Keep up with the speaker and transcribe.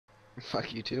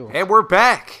Fuck you too. And we're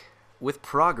back with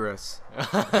progress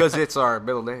because it's our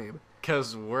middle name.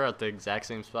 Because we're at the exact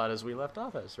same spot as we left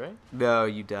off as, right? No,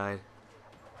 you died.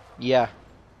 Yeah.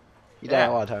 You die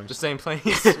a lot of times. The same place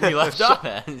we left off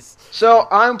as. So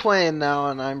I'm playing now,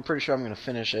 and I'm pretty sure I'm gonna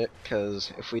finish it.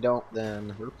 Because if we don't,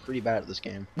 then we're pretty bad at this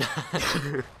game.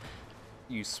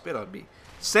 You spit on me.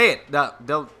 Say it. No,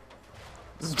 don't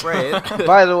spray it.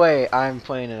 By the way, I'm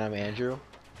playing and I'm Andrew.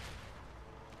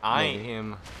 I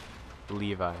am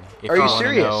Levi. If Are you wanna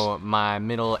serious? know my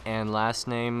middle and last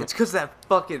name, It's because that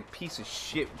fucking piece of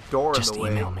shit door just in the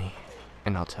way. email me,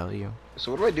 and I'll tell you. So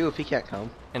what do I do if he can't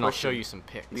come? And I'll Push show him. you some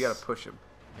pics. You gotta push him.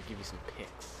 I'll give you some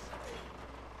pics.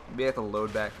 You may have to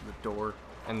load back from the door.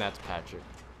 And that's Patrick.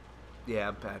 Yeah,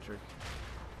 I'm Patrick.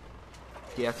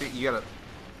 Yeah, I think you gotta.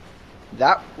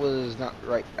 That was not the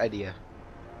right idea.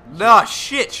 Nah,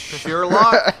 shit,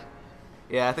 Sherlock.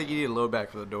 Yeah, I think you need to load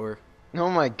back for the door. Oh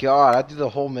my god, I did the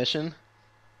whole mission.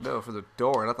 No, for the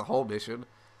door, not the whole mission.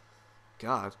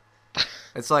 God,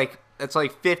 it's like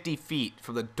 50 feet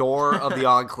from the door of the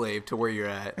enclave to where you're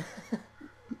at.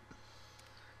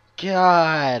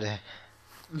 God.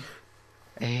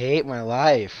 I hate my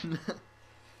life.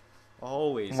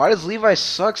 Always. Why does Levi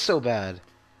suck so bad?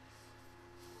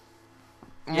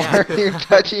 Yeah. Why are you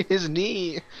touching his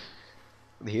knee?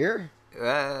 Here?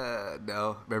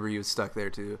 No. Remember you was stuck there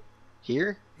too.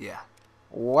 Here? Yeah.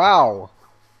 Wow.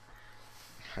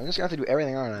 I'm just gonna have to do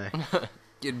everything, aren't I?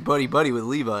 Getting buddy with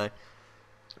Levi.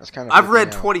 That's kind of. I've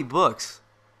read 20 books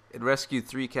and rescued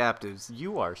 3 captives.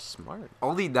 You are smart.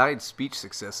 Only 9 speech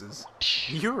successes.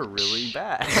 You're really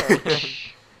bad.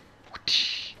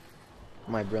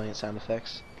 My brilliant sound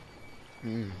effects.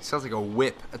 Sounds like a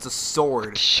whip. That's a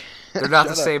sword. They're not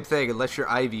the Shut up. same thing unless you're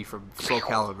Ivy from Soul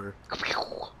Calibur.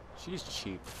 She's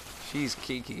cheap. She's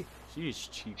kinky. She's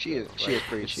cheap. She is- though. she is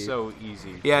pretty It's cheap. so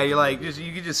easy. Yeah, you're like, you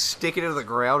can just stick it into the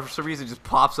ground for some reason. It just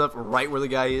pops up right where the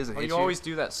guy is and Well, hits you you. always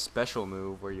do that special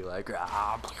move where you like.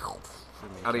 I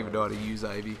don't even know how to use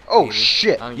Ivy. Oh Maybe.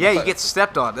 shit! Yeah, you get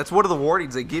stepped on. That's one of the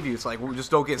warnings they give you. It's like, well, just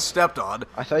don't get stepped on.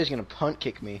 I thought he was gonna punt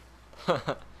kick me.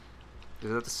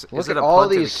 Is Look it at a all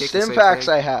punt and a these kick the stim same packs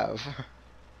thing? I have.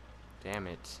 Damn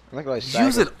it. Look at what I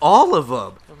Using all of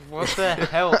them. What the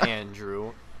hell,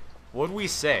 Andrew? What'd we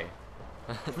say?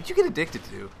 What'd you get addicted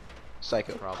to?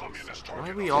 Psycho. Probably. Why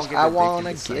do we all get I addicted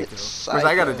wanna to Psycho? get Because I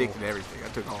got psycho. addicted to everything. I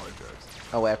took all the drugs.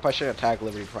 Oh wait, I probably should have tagged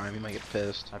Liberty Prime. He might get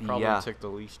pissed. I probably Yeah. took the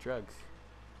least drugs.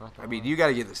 Not I gonna mean, lie. you got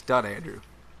to get this done, Andrew.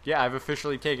 Yeah, I've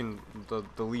officially taken the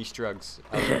least drugs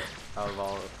out of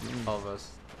all of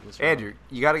us. in this round. Andrew,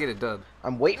 you got to get it done.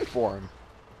 I'm waiting for him.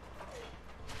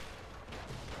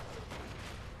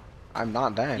 I'm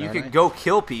not dying. You aren't can I? go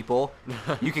kill people.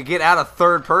 You can get out of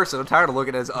third person. I'm tired of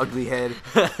looking at his ugly head.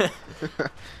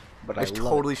 But I I love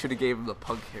totally should have gave him the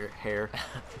punk hair.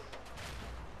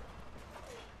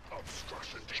 it.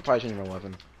 She probably shouldn't have a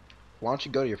weapon. Why don't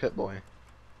you go to your pit boy?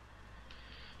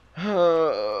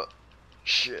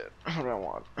 Shit. What do I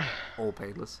want? Old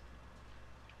painless.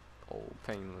 Oh,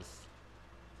 painless.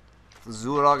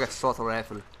 Zulog assault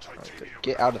rifle.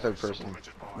 Get out of third person.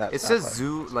 That's It not says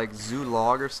fun.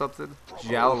 Zulog or something. Oh,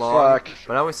 Xiaolog. fuck.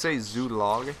 But I always say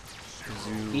Zulog.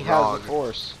 He has Zulog. the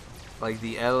force. Like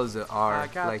the L is an R, I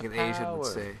got like the an Asian power. would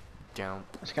say. Jump.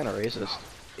 That's kind of racist.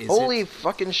 Is Holy it?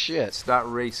 fucking shit. It's not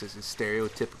racist. It's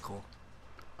stereotypical.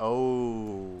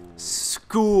 Oh.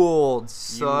 Schooled,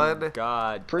 son. You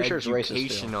got Pretty sure it's racist, too.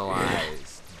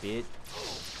 educationalized, bitch.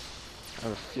 I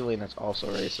have a feeling that's also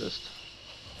racist.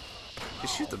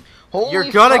 Just shoot them. Holy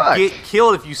You're gonna fuck. get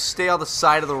killed if you stay on the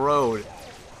side of the road.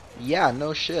 Yeah,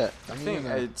 no shit. I I'm think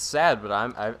gonna- it's sad, but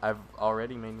I've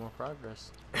already made more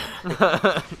progress.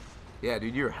 Yeah,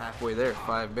 dude, you were halfway there.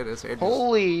 5 minutes. And just,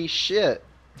 Holy shit.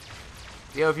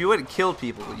 you know, if you wouldn't kill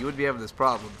people, you wouldn't be having this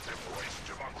problem.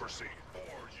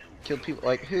 Killed people.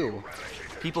 Like who?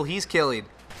 People he's killing.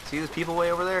 See those people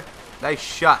way over there? Nice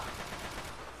shot.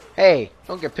 Hey,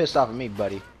 don't get pissed off at me,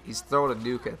 buddy. He's throwing a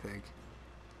nuke, I think.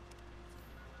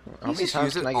 How He's many just times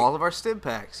using can I get... all of our stim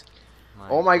packs.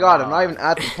 Oh my god, I'm not even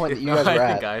at the point that you guys I were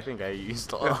think at. I think I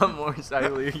used a lot more. I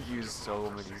literally used so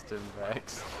many stim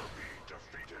packs.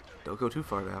 Don't go too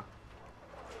far now.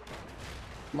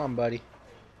 Come on, buddy.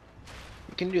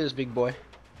 You can do this, big boy.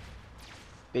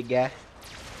 Big guy.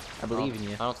 I believe in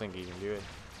you. I don't think you can do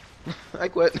it. I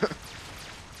quit.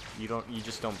 You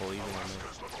just don't believe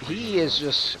in it. He is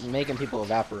just making people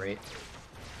evaporate.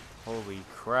 Holy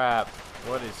crap!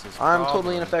 What is his? I'm problem?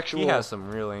 totally ineffectual. He has some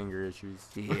real anger issues.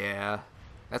 Yeah,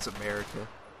 that's America.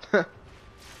 I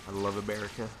love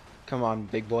America. Come on,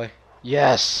 big boy.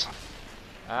 Yes.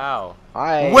 Ow!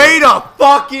 Way to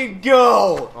fucking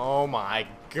go! Oh my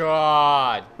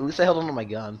god! At least I held on to my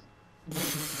gun.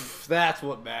 That's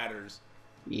what matters.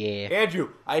 Yeah. Andrew,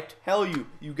 I tell you,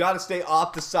 you gotta stay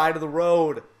off the side of the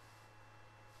road.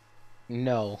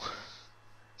 No.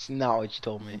 It's not what you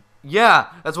told me. Yeah,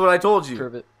 that's what I told you.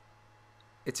 Prove it.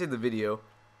 It's in the video.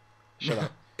 Shut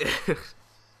up.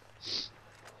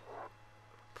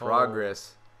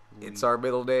 Progress. It's our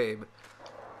middle name.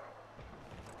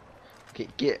 Okay,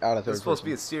 get out of This third is supposed to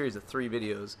be a person. series of 3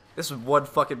 videos. This is one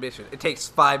fucking mission. It takes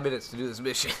 5 minutes to do this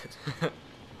mission.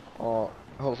 Oh,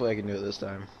 hopefully I can do it this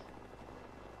time.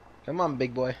 Come on,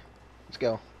 big boy. Let's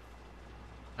go.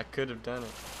 I could have done it.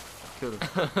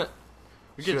 Could've.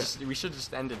 We should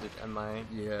just ended it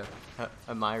Yeah.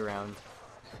 at my round.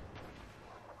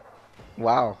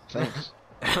 Wow, thanks.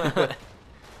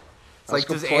 It's like,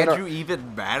 does Let's go play it Andrew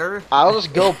even matter? I'll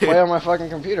just go play on my fucking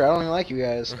computer. I don't even like you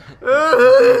guys.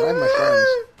 I have my friends.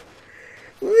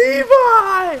 Levi!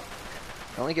 I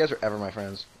don't think you guys are ever my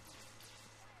friends.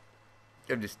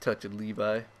 I'm just touching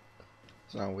Levi.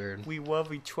 It's not weird. We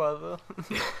love each other.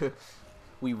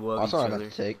 We love That's each not enough other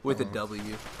to take. with a Oh.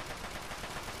 W.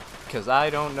 Because I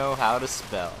don't know how to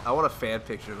spell. I want a fan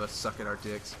picture of us sucking our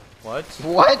dicks. What?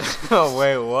 What? Oh,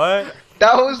 wait, what?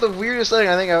 That was the weirdest thing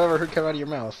I think I've ever heard come out of your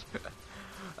mouth.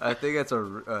 I think that's a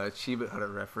Achievement Hunter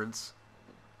reference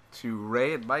to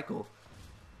Ray and Michael.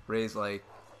 Ray's like,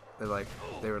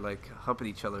 they were like humping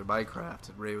each other in Minecraft,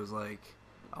 and Ray was like,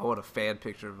 I want a fan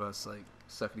picture of us like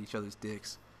sucking each other's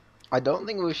dicks. I don't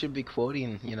think we should be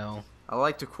quoting, I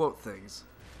like to quote things.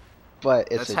 but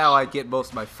it's That's how I get most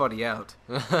of my funny out.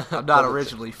 I'm not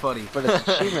originally funny. But it's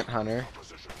Achievement Hunter,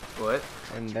 What?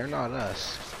 and they're not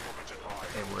us,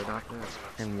 And we're not good.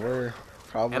 and we're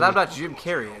probably. And I'm not Jim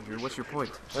Carrey, Andrew. What's your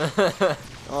point?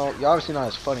 Well, you're obviously not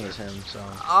as funny as him, so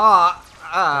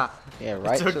yeah,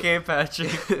 right. It's okay,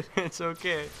 Patrick. It's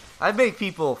okay. I make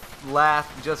people laugh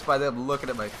just by them looking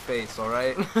at my face,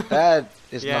 alright? That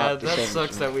is Yeah, not the that same.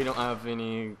 sucks as that me. we don't have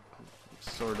any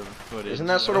sort of footage. Isn't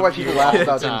that sort of why people laugh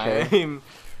about Jim Carrey? Carrey?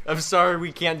 I'm sorry,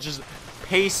 we can't just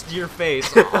paste your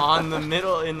face in the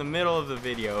middle of the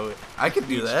video. I can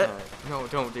do each that. time. No,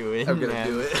 don't do it. I'm gonna man.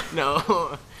 do it.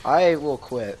 No. I will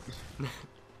quit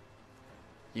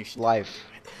You should. life.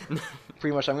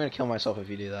 Pretty much, I'm gonna kill myself if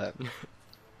you do that.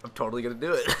 I'm totally gonna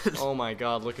do it. Oh my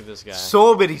god, look at this guy.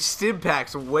 So many stim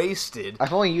packs wasted.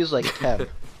 I've only used like 10.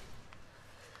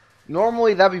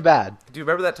 Normally, that'd be bad. Do you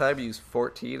remember that time you used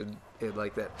 14 in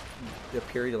like that a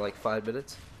period of like 5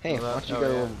 minutes? Hey, Well, why don't you oh,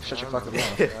 go yeah. shut your I fucking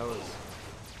remember. mouth? That was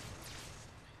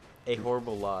a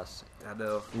horrible loss. I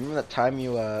know. Remember that time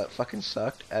you fucking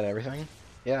sucked at everything?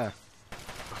 Yeah.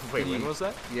 Wait, when was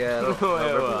that? Yeah, I don't, Wait, I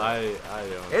don't remember that. I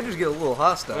don't. Andrew's getting a little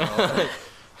hostile.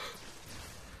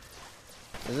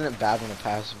 Isn't it bad when a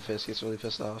pacifist gets really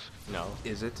pissed off? No,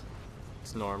 Is it?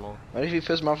 it's normal. What if you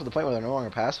piss them off to the point where they're no longer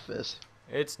pacifists?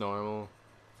 It's normal.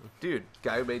 Dude,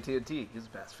 guy who made TNT, he's a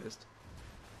pacifist.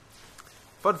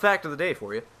 Fun fact of the day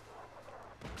for you.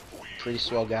 Pretty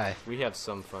swell guy. We have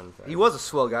some fun facts. He was a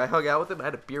swell guy. I hung out with him. I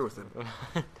had a beer with him.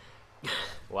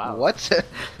 Wow. What?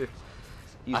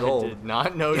 He's I old. did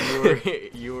not know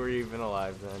you were even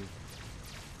alive then.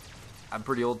 I'm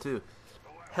pretty old too.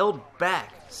 Held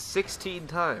back 16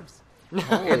 times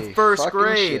Holy in first fucking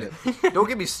grade. shit. Don't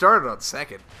get me started on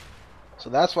second. So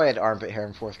that's why I had armpit hair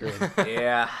in 4th grade.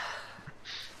 Yeah.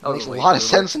 That Makes was a late lot of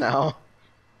bloomer. sense now.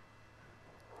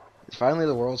 Finally,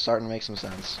 the world's starting to make some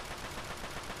sense.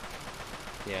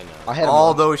 Yeah, no. I had him All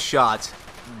once. those shots.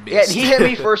 Yeah, Missed. he hit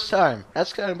me first time.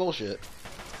 That's kind of bullshit.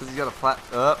 Because he's got a flat.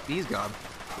 He's gone.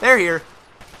 They're here.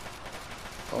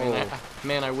 Oh,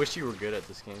 Man, I wish you were good at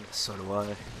this game. So do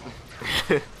I.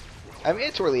 I mean,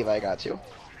 it's where Levi got to.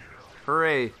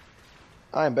 Hooray.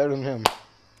 I'm better than him.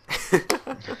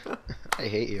 I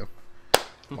hate you.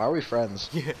 Why are we friends?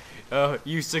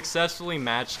 You successfully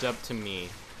matched up to me.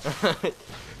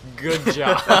 Good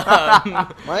job.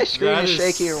 My screen That is is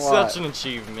shaky or what? such an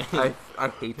achievement. I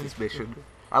hate this mission.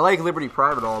 I like Liberty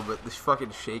Prime and all, but this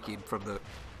fucking shaking from the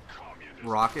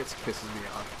rockets pisses me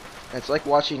off. It's like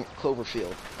watching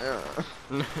Cloverfield.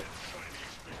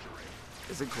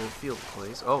 Is it Goldfield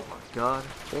Place? Oh my god.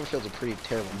 Cloverfield's a pretty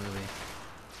terrible movie.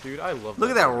 Dude, I love Look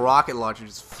at that rocket launcher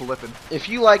just flipping. If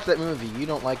you like that movie, you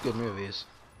don't like good movies.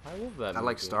 I love that I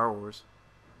like movie. Star Wars.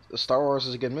 Star Wars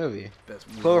is a good movie. Best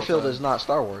movie of all Cloverfield time. is not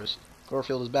Star Wars.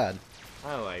 Cloverfield is bad.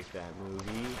 I like that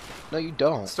movie. No, you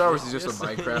don't. Star Wars is just Yes, a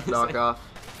Minecraft it is. knockoff.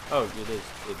 Oh, it is.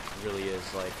 It really is.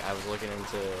 Like, I was looking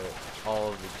into all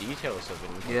of the details of it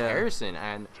in Yeah. comparison,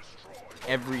 and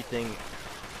everything,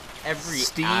 every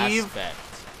Steve? aspect.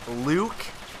 Luke?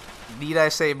 Need I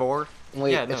say more?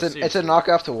 Wait, Yeah, no, it's a seriously.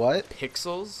 knockoff to what?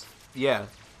 Pixels? Yeah.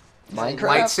 Minecraft?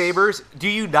 Lightsabers? Do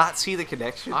you not see the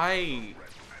connection? I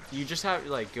You just have to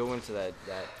like go into that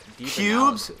deep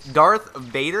Cubes, analysis. Darth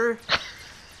Vader.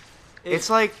 It's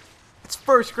like it's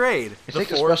first grade. I The think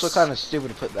Force- especially kind of stupid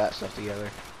to put that stuff together.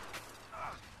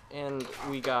 And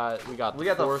we got We got the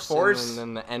the Force, Force. and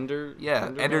then the Ender. Yeah,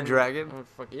 Ender Enderman. Dragon. Oh,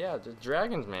 fuck yeah, the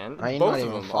dragons, man. I ain't Both not of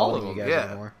even them, all following of you them. guys yeah.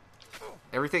 anymore.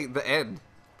 Everything. The end.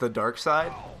 The dark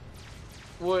side.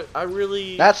 What I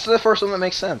really. That's the first one that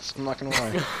makes sense. I'm not gonna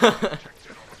lie.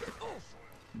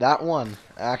 That one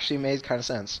actually made kind of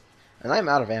sense. And I'm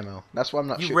out of ammo. That's why I'm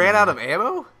not You shooting ran out anymore. of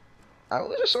ammo. I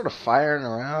was just sort of firing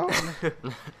around.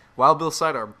 Wild Bill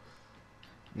sidearm.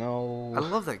 I No.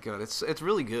 love that gun. It's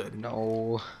really good.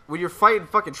 No. When you're fighting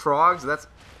fucking trogs, that's.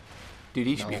 Dude,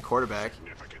 he should be a No. quarterback.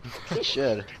 He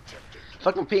should.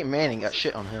 Fucking Peyton Manning got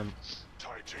shit on him.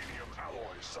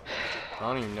 I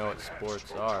don't even know what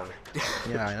sports are.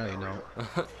 Yeah, I know you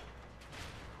know.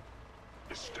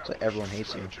 It's like everyone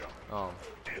hates you. Oh.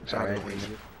 Sorry, I didn't mean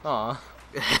it. Aw.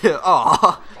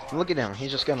 Aw. Look at him.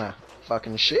 He's just gonna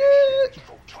fucking shit.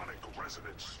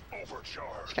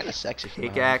 It's kind of sexy from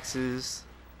behind. Pickaxes.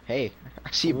 Hey,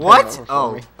 I see you bent What? over for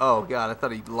Oh, me. oh god! I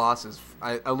thought he lost his.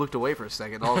 I looked away for a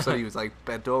second. All of a sudden he was like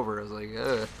bent over. I was like,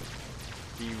 ugh.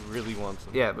 He really wants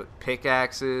them. Yeah, but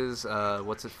pickaxes.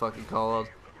 What's it fucking called?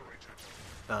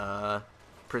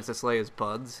 Princess Leia's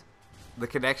buds. The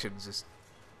connection's just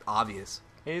obvious.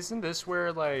 Hey, isn't this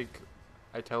where like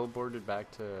I teleported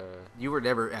back to You were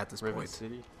never at this Rivet point.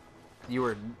 City? You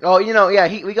were. Oh, you know, yeah,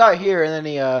 we got here and then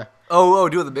he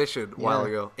Doing the mission a while Yeah.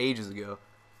 ago, ages ago,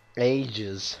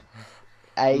 ages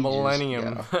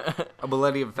Millennium. ago. a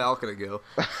Millennium Falcon ago.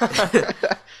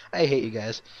 I hate you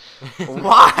guys.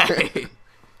 Why?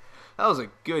 That was a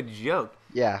good joke.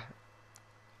 Yeah.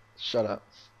 Shut up.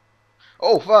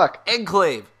 Oh fuck!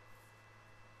 Enclave.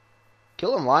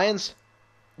 Kill them lions.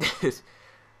 You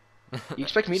You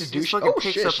expect me to do shit? fucking Oh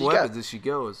picks shit! up She's weapons got, as she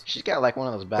goes. she's got like one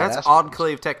of those badass. That's ones.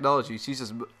 Enclave technology. She's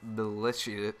just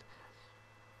militiated it.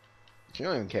 She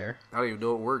don't even care. I don't even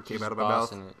know what word came She's out of my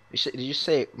mouth. bossing it. Did you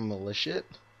say militia?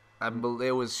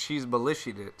 She's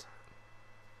militiated it.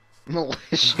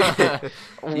 Militia.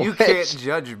 You What? can't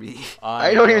judge me.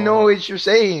 I don't even know what you're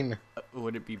saying.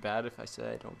 Would it be bad if I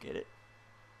said I don't get it?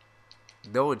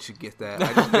 No one should get that.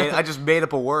 I just made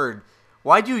up a word.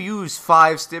 Why'd you use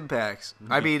 5 stim packs?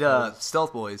 I mean, Because-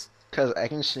 stealth boys. Cause I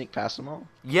can sneak past them all.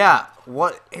 Yeah.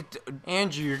 What?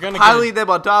 Andrew, you're gonna Piling them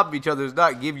on top of each other does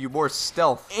not give you more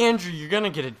stealth. Andrew, you're gonna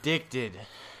get addicted.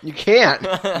 You can't.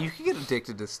 You can get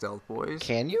addicted to stealth boys.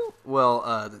 Can you? Well,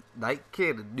 the Night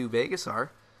Kid and New Vegas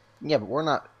are. Yeah, but we're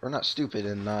not stupid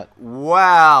and not.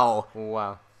 Wow.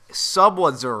 Wow.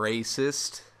 Someone's a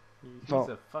racist. He's Well,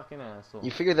 a fucking asshole.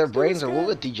 You figure their brains are a guy.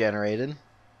 little bit degenerated.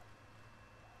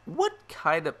 What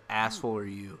kind of asshole are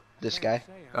you? This guy.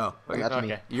 Oh, okay. That's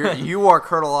me. Okay. You are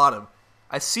Colonel Autumn.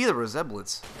 I see the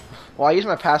resemblance. Well, I used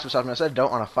my passive stuff and I said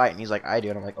don't want to fight, and he's like, I do,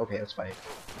 and I'm like, okay, let's fight.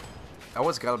 I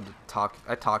once got him to talk.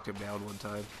 I talked him down one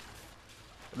time.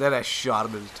 Then I shot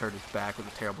him and he turned his back with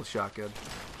a terrible shotgun.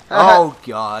 Oh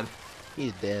God!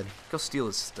 He's dead. Go steal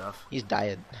his stuff. He's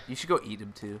died. You should go eat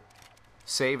him too.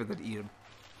 Save and then eat him.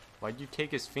 Why'd you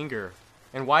take his finger?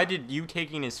 And why did you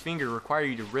taking his finger require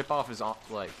you to rip off his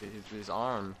his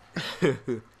arm?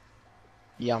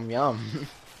 Yum yum.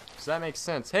 Does that make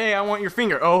sense? Hey, I want your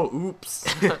finger. Oh, oops.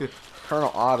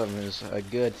 Colonel Autumn is a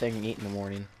good thing to eat in the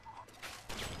morning.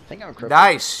 I think I'm crippled.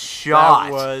 Nice shot.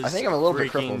 That was I think I'm a little bit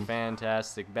freaking crippled.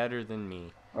 fantastic. Better than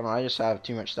me. I don't know, I just have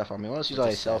too much stuff on me. Let's use all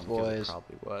these stealth Because it boys.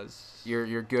 probably was.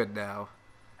 You're good now.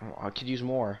 Oh, I could use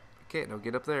more. Okay, now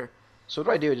get up there. So what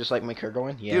do I do? Just like make her go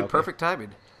in? Yeah. Dude, okay. perfect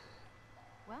timing.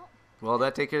 Well, Well,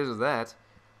 that takes care of that.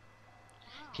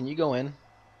 Can you go in?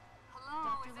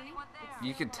 hello, is anyone there?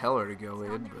 You can tell her to go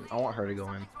in, but I want her to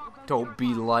go in. don't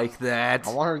be like that.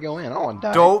 I want her to go in. I don't want to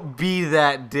die. Don't be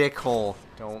that dickhole.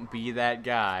 Don't be that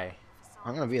guy.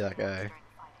 I'm gonna be that guy.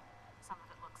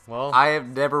 Well, I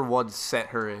have never once set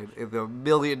her in the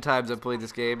million times I've played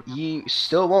this game. You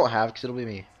still won't have, because it'll be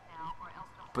me.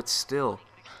 But still,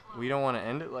 we don't want to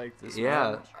end it like this.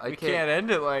 Yeah, man. I we can't- can't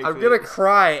end it like I'm this. gonna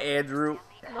cry, Andrew.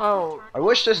 No. I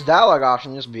wish this dialogue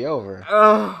option just be over.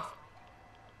 Ugh.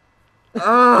 Ugh.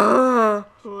 Oh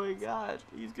my god,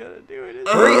 he's gonna do it.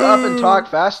 Hurry up and talk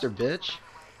faster, bitch.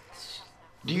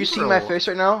 Do you see my Bro. face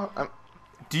right now?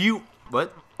 Do you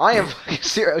what? I am fucking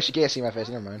serious. Oh, she can't see my face.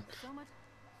 Never mind.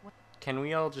 Can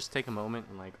we all just take a moment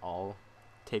and like all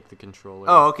take the controller?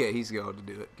 Oh, okay, he's going to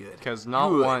do it. Good. Because not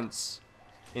Good. once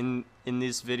in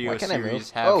this video Why can't I move?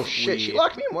 series have Oh shit, she we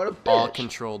locked me in. What a all bitch.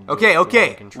 controlled. Okay, with okay.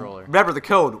 one controller. Remember the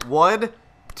code. 1,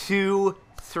 2,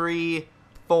 3,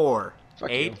 4. Fuck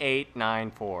you.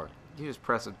 8894. You just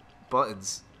pressing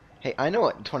buttons. Hey, I know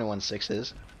what 21.6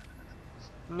 is.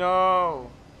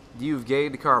 No. You've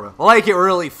gained karma. Like it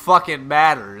really fucking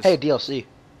matters. Hey, DLC.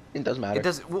 It does matter. It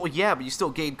doesn't. Well, yeah, but you still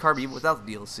gain karma even without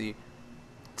the DLC.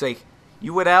 It's like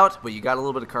you went out, but you got a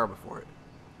little bit of karma for it.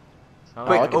 Oh,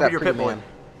 Quick, look at open that your pretty pit boy. man.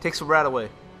 Take some rat away.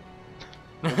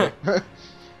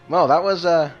 Well, that was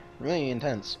really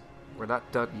intense. We're not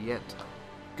done yet,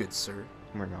 good sir.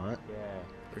 We're not. Yeah.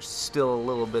 There's still a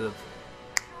little bit of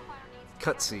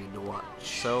cutscene to watch.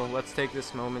 So let's take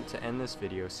this moment to end this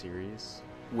video series.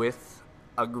 With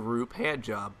a group hand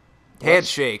job.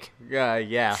 Handshake.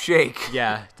 Yeah. Shake.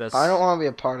 Yeah, that's I don't want to be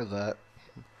a part of that.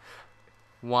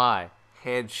 why.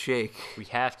 Handshake. We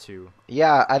have to.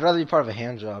 Yeah, I'd rather be part of a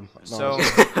hand job. So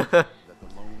Get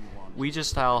we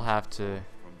just all have to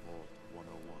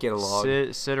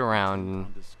along. sit around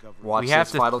and Watch we have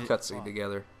this to final th- cutscene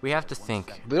together. we have to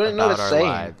think We don't even know about what it's our saying.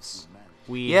 lives.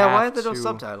 We Yeah, why are have there no to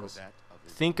subtitles?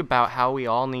 think about how we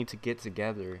all need to get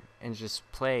together and just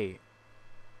play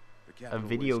a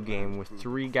video game with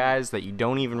 3 guys that you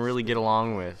don't even really get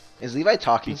along with Is Levi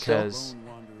talking because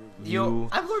you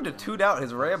I've learned to tune out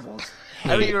his rambles. I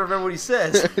don't even remember what he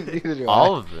says. still? Neither do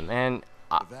all of them, and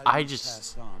I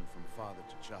just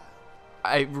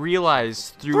I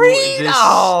realized through this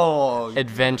Oh,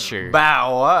 adventure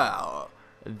bow wow.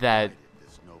 that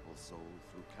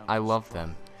I love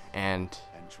them, and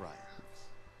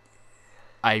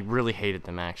I really hated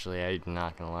them. Actually, I'm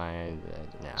not gonna lie.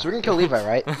 Nah. So we're gonna kill Levi,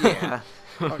 right? Yeah.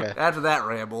 Okay. After that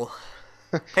ramble.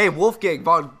 Hey, Wolfgang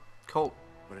von Colt.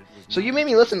 So you made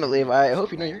me listen to Levi. I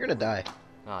hope you know you're gonna die.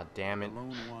 Aw, damn it!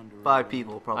 5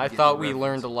 people probably. I get thought the we reference.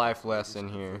 learned a life lesson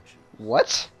here.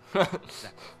 What?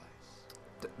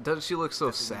 Doesn't she look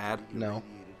so sad? No.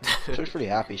 She was pretty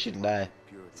happy. She didn't die.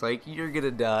 It's like you're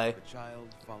gonna die.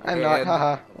 I'm not. And-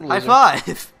 Haha. I'm a High loser. five.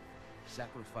 She's Hey,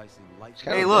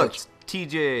 kind of a look, bitch.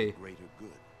 TJ.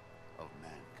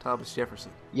 Thomas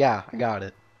Jefferson. Yeah, I got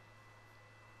it.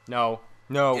 No,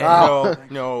 no, Ah.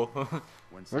 no, no.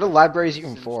 Where the libraries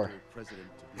even for?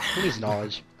 Who needs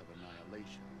knowledge?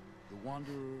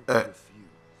 Wow,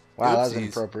 that was Oopsies.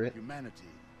 inappropriate.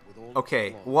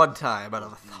 Okay, one time out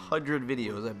of 100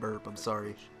 videos I burp. I'm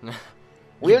sorry.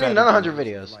 We haven't better even done be- 100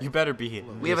 videos. You better be.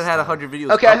 We haven't had 100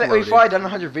 videos. Okay, I think we've uploaded. probably done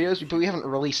 100 videos, but we haven't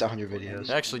released 100 videos.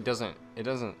 It actually doesn't. It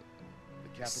doesn't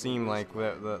seem like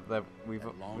that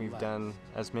we've done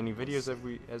as many videos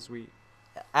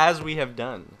as we have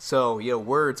done. So, you know,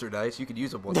 words are nice. You could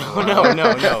use them once in a No, while.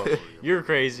 no. You're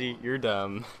crazy. You're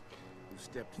dumb.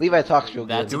 Levi talks real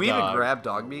That's good. Do we even Dog. grab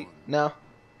dog meat? No,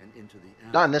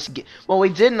 not in this game. Well, we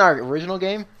did in our original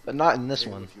game, but not in this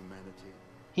one.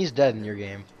 He's dead in your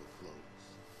game.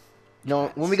 You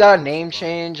know, when we got a name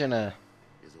change and a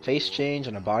face change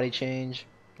and a body change.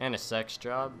 And a sex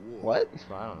job. What?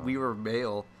 I don't know. We were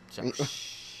male.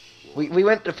 We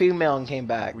went to female and came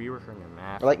back. We were from your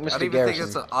map. We're like I Mr. don't even Garrison.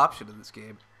 think that's an option in this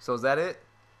game. So is that it?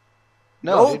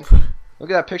 No, Nope. dude. Look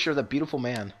at that picture of that beautiful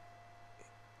man.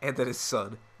 And then his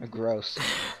son. Gross.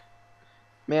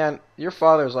 Man, your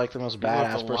father is like the most You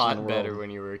badass looked a person in the lot better world. when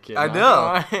you were a kid. I not know.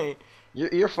 gonna lie.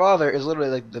 Your father is literally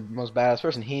like the most badass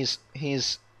person. He's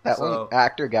that So, one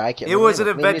actor guy. I can't It remember was his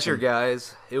an name. Liam adventure, Neeson.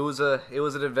 guys. It was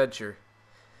an adventure.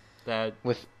 That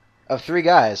With of 3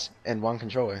 guys and 1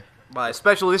 controller. My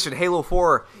special edition Halo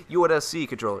 4 UNSC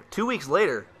controller. 2 weeks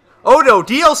later. Oh no,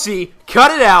 DLC!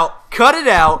 Cut it out! Cut it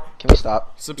out! Can we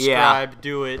stop? subscribe,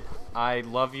 do it. I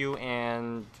love you,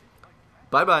 and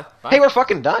Bye bye. bye. Hey, we're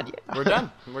fucking done. Yeah. We're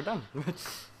done. We're done.